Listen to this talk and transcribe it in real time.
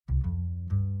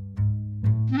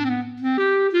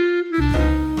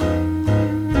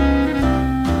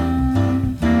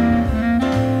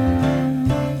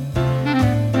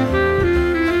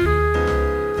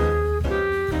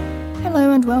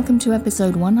welcome to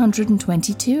episode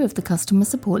 122 of the Customer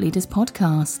Support Leaders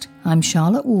Podcast. I'm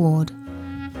Charlotte Ward.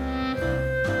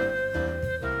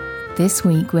 This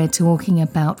week we're talking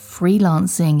about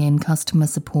freelancing in customer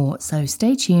support, so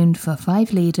stay tuned for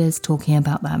 5 leaders talking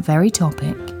about that very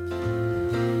topic.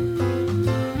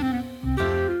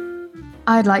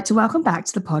 I'd like to welcome back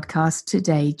to the podcast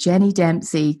today Jenny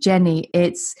Dempsey. Jenny,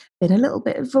 it's been a little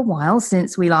bit of a while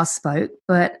since we last spoke,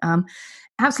 but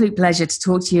absolute pleasure to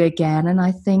talk to you again. And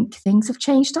I think things have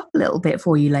changed up a little bit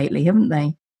for you lately, haven't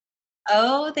they?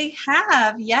 Oh, they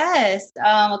have. Yes.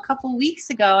 A couple weeks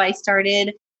ago, I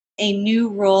started a new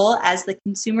role as the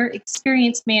Consumer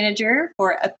Experience Manager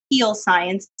for Appeal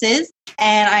Sciences.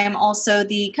 And I am also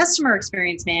the Customer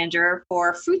Experience Manager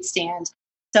for Fruit Stand.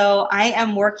 So I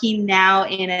am working now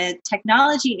in a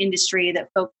technology industry that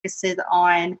focuses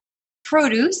on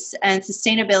produce and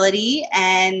sustainability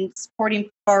and supporting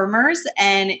farmers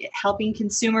and helping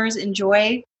consumers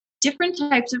enjoy different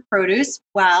types of produce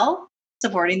while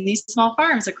supporting these small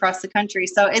farms across the country.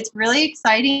 So it's really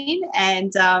exciting,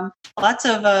 and lots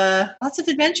of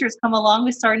adventures come along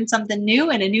with starting something new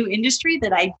in a new industry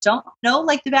that I don't know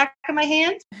like the back of my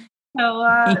hand.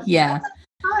 So yeah,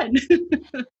 fun.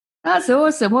 That's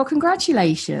awesome. Well,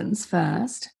 congratulations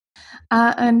first.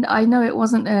 And I know it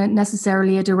wasn't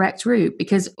necessarily a direct route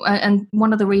because, and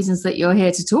one of the reasons that you're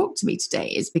here to talk to me today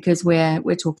is because we're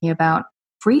talking about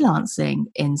freelancing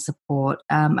in support.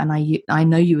 And I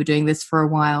know you were doing this for a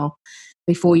while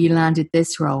before you landed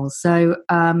this role. So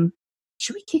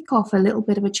should we kick off a little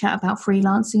bit of a chat about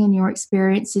freelancing and your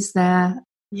experiences there?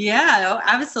 Yeah,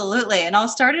 absolutely. And I'll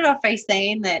start it off by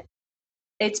saying that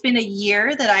it's been a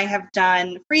year that I have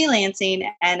done freelancing,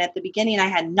 and at the beginning I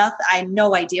had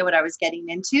no idea what I was getting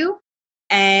into.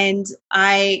 And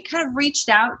I kind of reached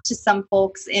out to some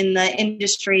folks in the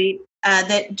industry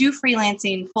that do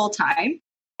freelancing full time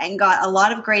and got a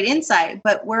lot of great insight.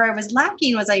 But where I was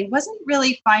lacking was I wasn't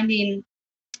really finding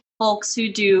folks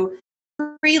who do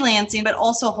freelancing but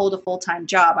also hold a full-time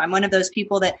job. I'm one of those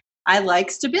people that I like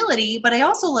stability, but I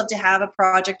also love to have a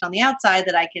project on the outside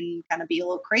that I can kind of be a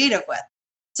little creative with.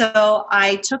 So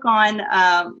I took on,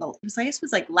 it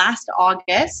was like last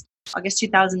August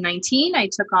 2019, I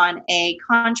took on a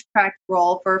contract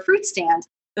role for a fruit stand.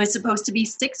 It was supposed to be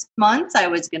 6 months. I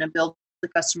was going to build the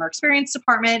customer experience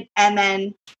department, and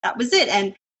then that was it.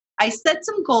 And I set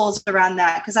some goals around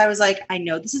that because I was like, I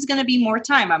know this is going to be more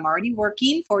time. I'm already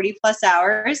working 40 plus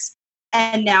hours,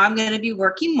 and now I'm going to be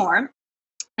working more.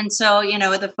 And so,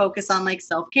 with a focus on like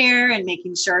self-care and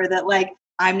making sure that like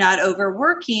I'm not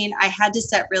overworking, I had to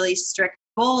set really strict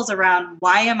goals around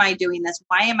why am I doing this?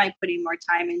 Why am I putting more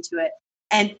time into it?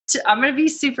 And I'm going to be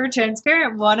super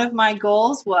transparent. One of my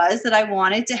goals was that I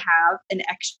wanted to have an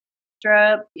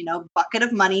extra, bucket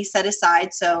of money set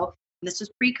aside. So this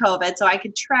was pre-COVID, so I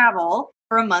could travel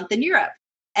for a month in Europe.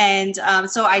 And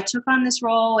so I took on this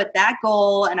role with that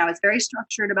goal, and I was very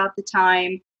structured about the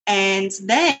time. And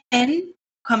then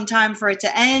come time for it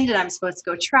to end, and I'm supposed to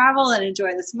go travel and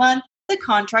enjoy this month, the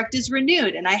contract is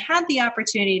renewed. And I had the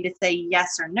opportunity to say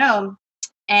yes or no.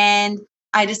 And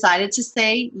I decided to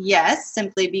say yes,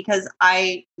 simply because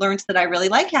I learned that I really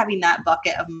like having that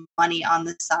bucket of money on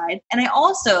the side. And I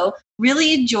also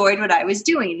really enjoyed what I was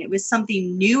doing. It was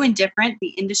something new and different. The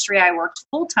industry I worked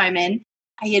full time in,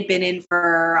 I had been in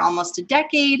for almost a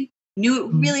decade, knew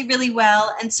it really, really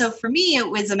well. And so for me, it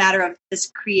was a matter of this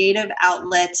creative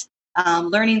outlet,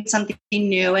 learning something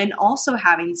new, and also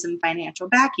having some financial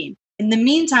backing. In the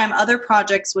meantime, other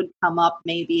projects would come up,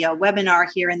 maybe a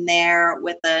webinar here and there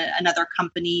with another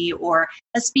company or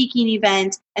a speaking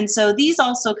event. And so these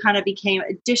also kind of became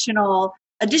additional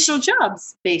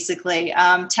jobs, basically.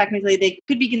 Technically, they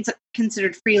could be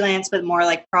considered freelance, but more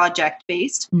like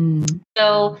project-based.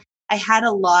 So I had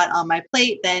a lot on my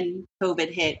plate. Then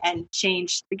COVID hit and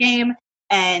changed the game.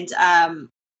 And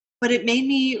but it made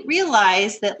me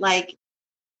realize that like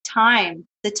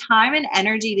the time and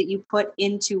energy that you put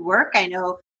into work, I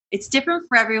know it's different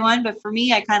for everyone, but for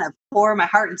me, I kind of pour my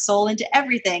heart and soul into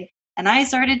everything. And I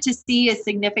started to see a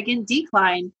significant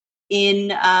decline in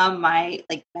my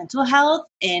like mental health,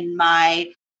 in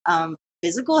my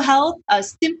physical health,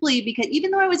 simply because even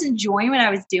though I was enjoying what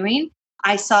I was doing,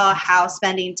 I saw how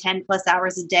spending 10 plus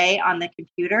hours a day on the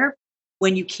computer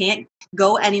when you can't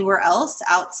go anywhere else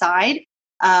outside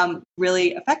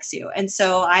really affects you. And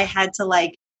so I had to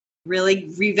like really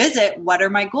revisit what are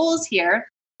my goals here.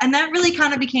 And that really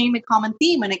kind of became a common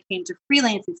theme when it came to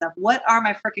freelancing stuff. What are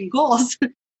my freaking goals?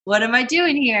 What am I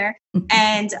doing here?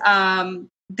 And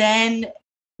then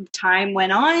time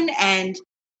went on, and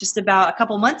just about a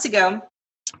couple months ago,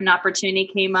 an opportunity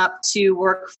came up to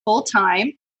work full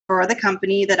time for the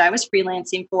company that I was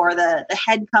freelancing for. The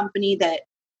head company that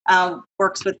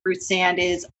works with Ruth Sand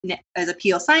is a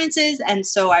Peel Sciences, and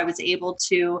so I was able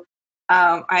to.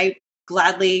 I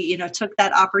gladly, took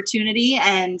that opportunity,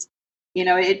 and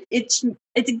it's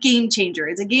a game changer.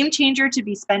 It's a game changer to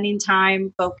be spending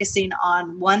time focusing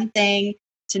on one thing,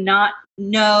 to not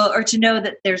know or to know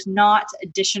that there's not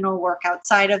additional work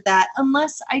outside of that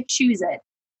unless I choose it.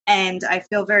 And I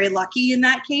feel very lucky in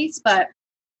that case, but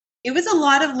it was a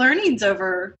lot of learnings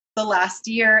over the last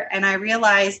year. And I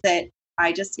realized that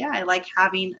I like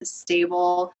having a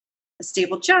stable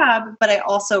job, but I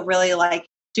also really like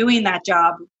doing that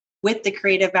job with the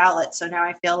creative outlet. So now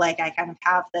I feel like I kind of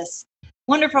have this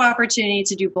wonderful opportunity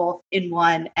to do both in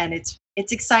one, and it's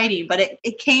exciting, but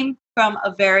it came from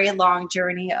a very long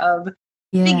journey of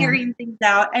figuring things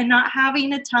out and not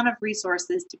having a ton of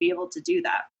resources to be able to do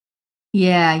that.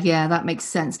 Yeah, that makes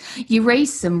sense. You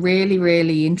raised some really,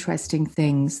 really interesting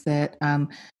things that,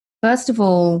 first of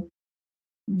all,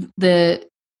 the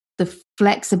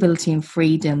flexibility and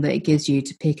freedom that it gives you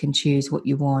to pick and choose what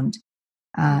you want.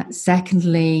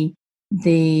 Secondly,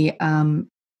 the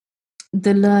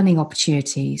learning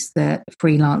opportunities that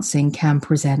freelancing can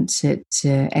present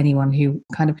to anyone who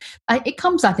it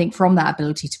comes, I think, from that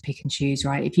ability to pick and choose,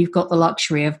 right? If you've got the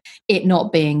luxury of it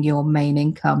not being your main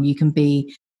income, you can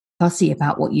be fussy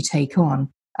about what you take on.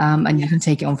 And you can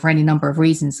take it on for any number of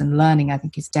reasons, and learning, I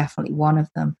think, is definitely one of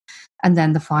them. And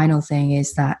then the final thing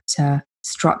is that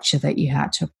structure that you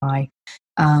had to apply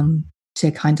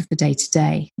to kind of the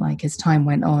day-to-day, like as time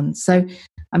went on. So,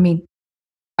 I mean,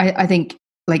 I think,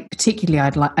 like, particularly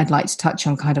I'd like to touch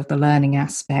on kind of the learning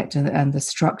aspect and the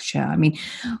structure. I mean,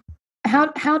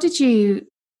 how did you,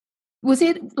 was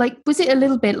it a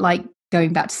little bit like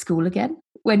going back to school again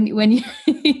when you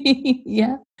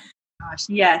yeah? Gosh,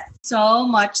 yes, so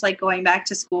much like going back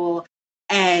to school,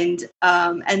 and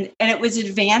it was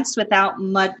advanced without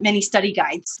many study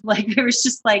guides. Like, it was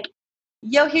just like,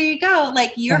 yo, here you go.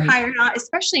 Like, you're hired on,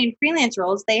 especially in freelance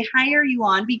roles, they hire you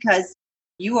on because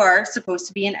you are supposed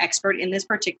to be an expert in this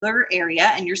particular area,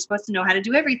 and you're supposed to know how to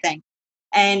do everything.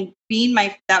 And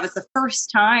that was the first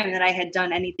time that I had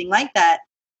done anything like that.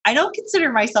 I don't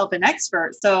consider myself an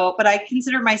expert, but I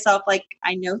consider myself like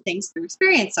I know things through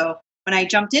experience. So when I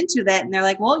jumped into that and they're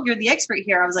like, well, you're the expert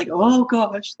here, I was like, oh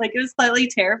gosh, like, it was slightly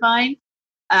terrifying.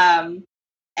 And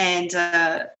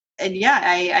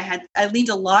yeah, I leaned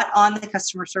a lot on the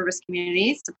customer service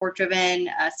community, support driven,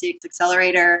 CX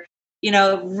Accelerator,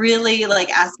 really like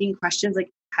asking questions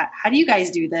like, how do you guys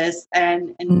do this?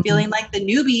 And feeling like the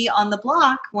newbie on the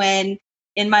block, when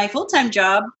in my full-time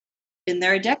job, been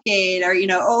there a decade or,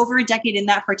 over a decade in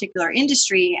that particular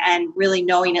industry, and really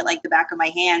knowing it like the back of my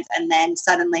hands. And then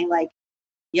suddenly like,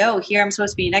 yo, here I'm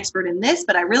supposed to be an expert in this,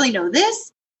 but I really know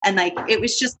this. And like, it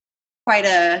was just quite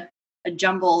a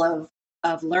jumble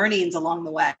of learnings along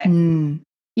the way.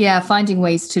 Yeah, finding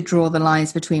ways to draw the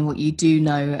lines between what you do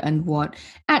know and what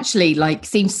actually like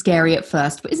seems scary at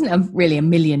first, but isn't really a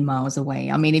million miles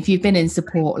away. I mean, if you've been in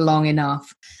support long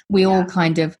enough, we all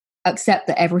kind of accept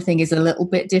that everything is a little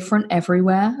bit different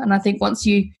everywhere. And I think once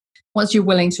you're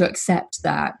willing to accept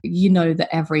that, that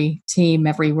every team,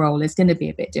 every role is going to be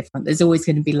a bit different. There's always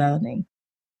going to be learning,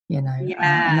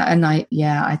 Yeah. And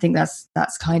I think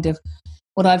that's kind of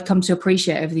what I've come to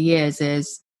appreciate over the years,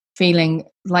 is feeling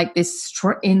like this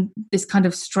kind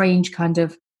of strange kind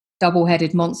of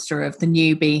double-headed monster of the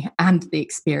newbie and the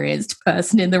experienced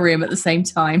person in the room at the same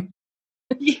time.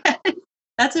 Yeah,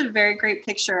 that's a very great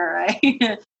picture,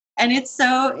 right? And it's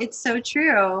so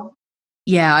true.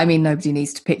 Yeah, I mean, nobody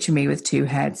needs to picture me with two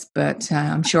heads, but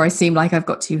I'm sure I seem like I've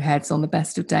got two heads on the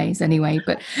best of days anyway.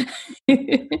 But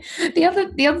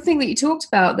the other thing that you talked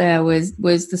about there was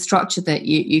the structure that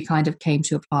you kind of came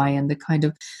to apply, and the kind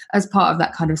of, as part of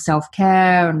that kind of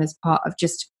self-care and as part of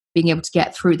just being able to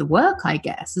get through the work, I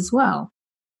guess, as well.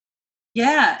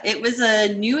 Yeah, it was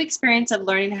a new experience of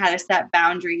learning how to set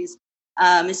boundaries,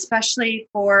 especially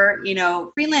for,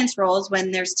 freelance roles,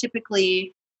 when there's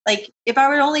typically, like, if I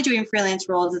were only doing freelance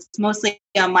roles, it's mostly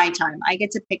on my time. I get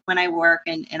to pick when I work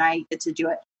and I get to do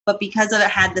it. But because of it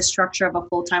had the structure of a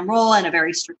full-time role and a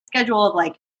very strict schedule of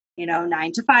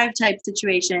 9 to 5 type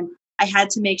situation, I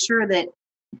had to make sure that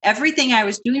everything I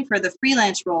was doing for the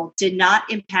freelance role did not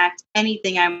impact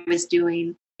anything I was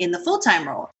doing in the full-time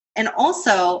role. And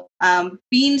also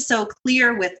being so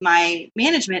clear with my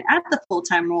management at the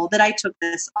full-time role that I took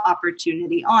this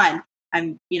opportunity on.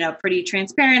 I'm, pretty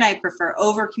transparent. I prefer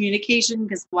over communication,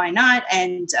 because why not?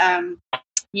 And,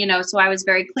 so I was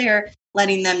very clear,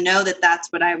 letting them know that that's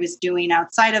what I was doing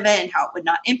outside of it and how it would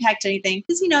not impact anything.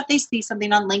 Because, if they see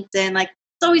something on LinkedIn, like,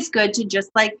 it's always good to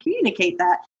just communicate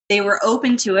that. they were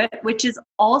open to it, which is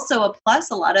also a plus.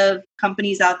 A lot of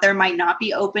companies out there might not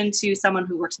be open to someone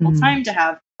who works full time to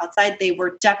have outside. They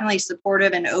were definitely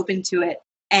supportive and open to it.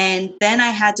 And then I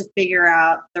had to figure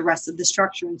out the rest of the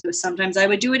structure. And so sometimes I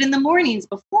would do it in the mornings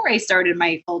before I started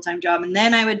my full-time job. And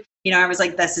then I would, I was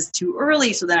like, this is too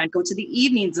early. So then I'd go to the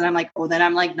evenings and I'm like, oh, then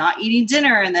I'm like not eating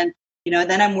dinner. And then,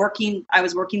 then I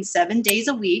was working 7 days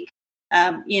a week.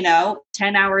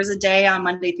 10 hours a day on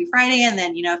Monday through Friday, and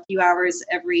then, a few hours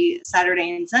every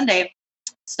Saturday and Sunday.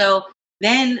 So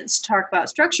then to talk about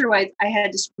structure-wise, I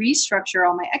had to restructure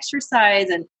all my exercise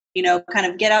and, kind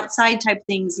of get outside type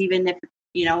things, even if,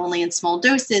 only in small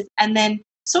doses. And then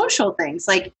social things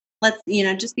like,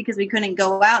 just because we couldn't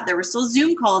go out, there were still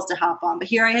Zoom calls to hop on. But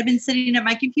here I had been sitting at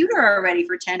my computer already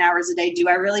for 10 hours a day. Do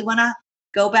I really want to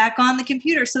go back on the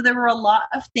computer? So there were a lot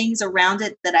of things around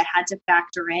it that I had to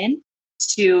factor in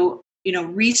to,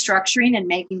 restructuring and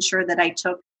making sure that I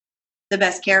took the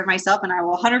best care of myself. And I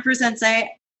will 100%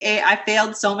 say I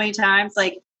failed so many times,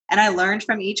 and I learned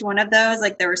from each one of those.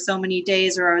 There were so many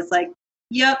days where I was like,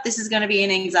 yep, this is going to be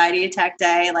an anxiety attack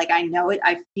day. I know it,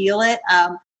 I feel it,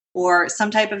 or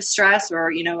some type of stress,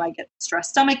 or, I get stress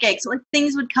stomach aches. So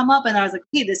things would come up and I was like,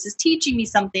 hey, this is teaching me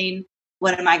something.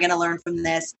 What am I going to learn from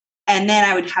this? And then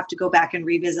I would have to go back and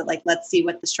revisit, let's see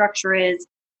what the structure is.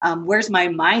 Where's my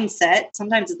mindset?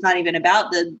 Sometimes it's not even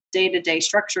about the day-to-day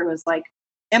structure. It was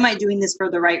am I doing this for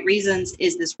the right reasons?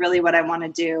 Is this really what I want to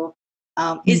do?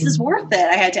 Is this worth it?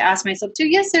 I had to ask myself too,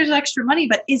 yes, there's extra money,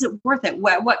 but is it worth it?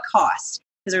 What cost?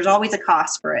 Because there's always a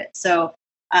cost for it. So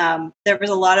there was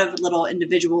a lot of little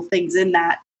individual things in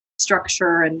that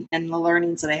structure and the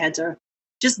learnings that I had to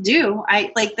just do.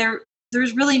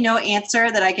 There's really no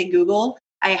answer that I could Google.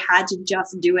 I had to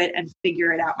just do it and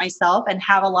figure it out myself and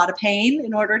have a lot of pain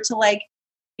in order to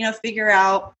figure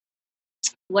out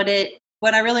what I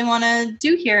really want to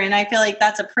do here. And I feel like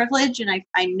that's a privilege. And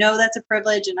I know that's a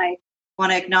privilege. And I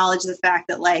want to acknowledge the fact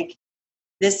that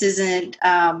this isn't,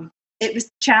 it was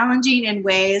challenging in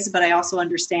ways, but I also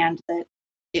understand that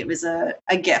it was a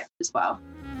gift as well.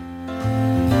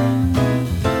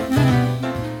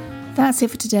 That's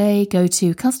it for today. Go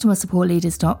to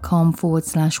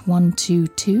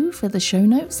customersupportleaders.com/122 for the show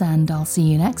notes, and I'll see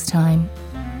you next time.